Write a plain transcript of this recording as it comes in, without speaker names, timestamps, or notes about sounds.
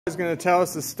Is going to tell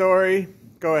us the story.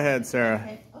 Go ahead,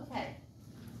 Sarah. Okay.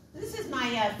 This is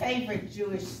my favorite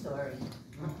Jewish story.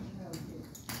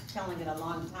 Telling it a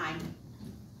long time.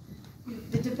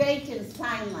 The debate in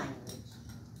sign language.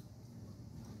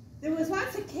 There was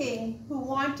once a king who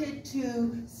wanted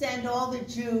to send all the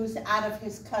Jews out of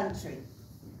his country.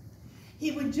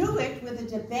 He would do it with a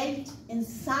debate in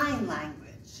sign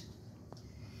language.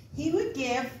 He would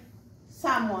give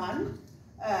someone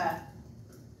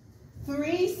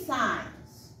 3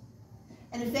 signs.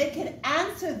 And if they could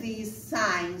answer these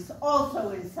signs also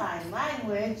in sign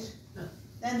language,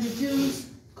 then the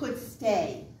Jews could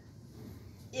stay.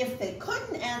 If they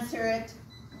couldn't answer it,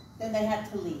 then they had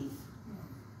to leave.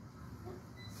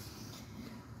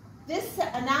 This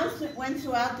announcement went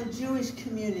throughout the Jewish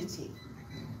community.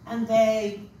 And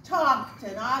they talked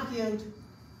and argued,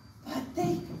 but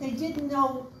they didn't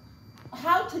know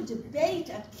how to debate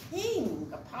a king,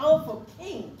 a powerful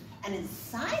king, and in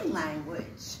sign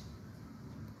language.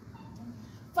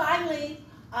 Finally,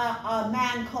 a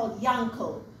man called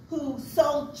Yankel, who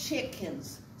sold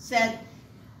chickens, said,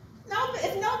 "No,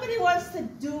 if nobody wants to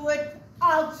do it,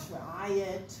 I'll try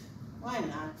it. Why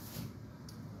not?"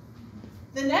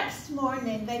 The next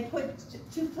morning, they put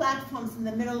 2 platforms in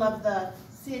the middle of the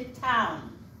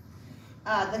town.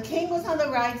 The king was on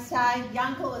the right side,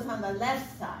 Yankel was on the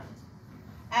left side.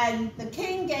 And the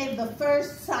king gave the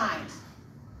first sign.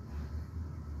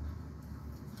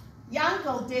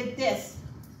 Yankel did this.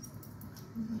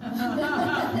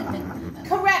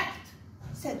 "Correct,"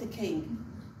 said the king.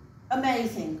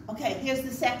 "Amazing. Okay, here's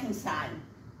the second sign."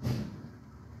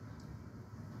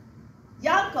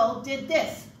 Yankel did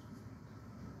this.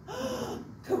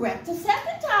 "Correct the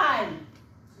second time."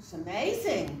 It's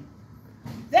amazing.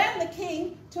 Then the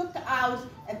king took out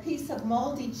a piece of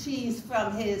moldy cheese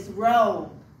from his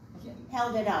robe,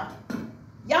 held it up.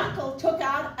 Yankel took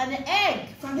out an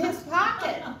egg from his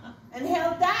pocket and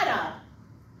held that up.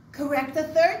 "Correct the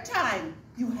third time.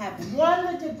 You have won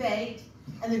the debate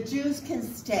and the Jews can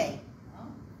stay."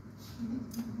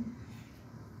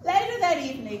 Later that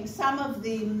evening, some of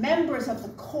the members of the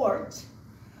court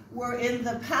were in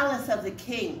the palace of the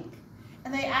king,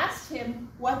 and they asked him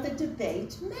what the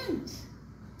debate meant.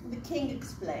 And the king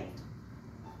explained,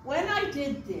 "When I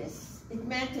did this, it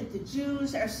meant that the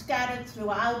Jews are scattered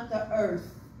throughout the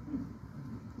earth.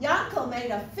 Yankel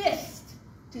made a fist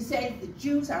to say that the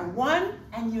Jews are one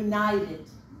and united.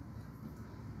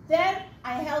 Then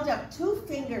I held up 2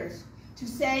 fingers to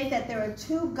say that there are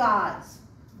 2 gods,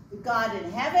 the God in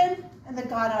heaven and the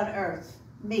God on earth,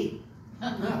 me."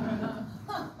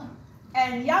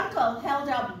 And Yankel held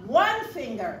up 1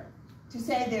 finger to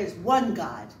say there's one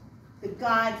God, the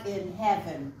God in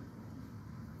heaven.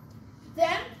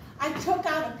 Then I took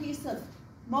out a piece of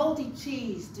moldy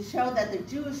cheese to show that the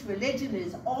Jewish religion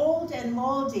is old and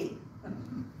moldy.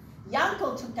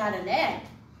 Yankel took out an egg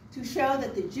to show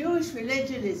that the Jewish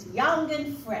religion is young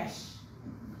and fresh.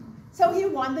 So he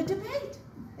won the debate.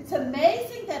 It's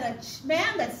amazing that a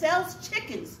man that sells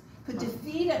chickens could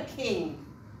defeat a king.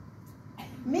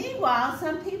 Meanwhile,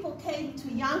 some people came to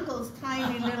Yankel's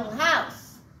tiny little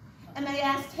house, and they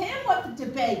asked him what the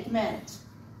debate meant.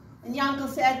 And Yankel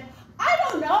said, "I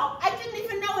don't know. I didn't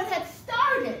even know it had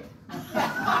started."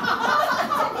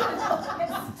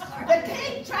 The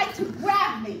king tried to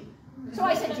grab me, so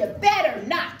I said, "You better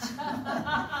not."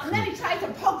 And then he tried to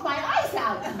poke my eyes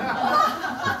out.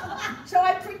 So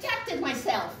I protected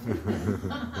myself.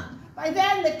 By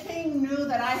then, the king knew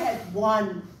that I had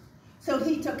won. So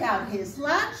he took out his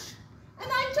lunch, and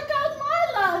I took out my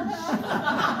lunch.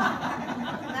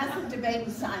 And that's the debate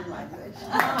in sign language.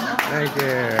 Thank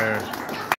you.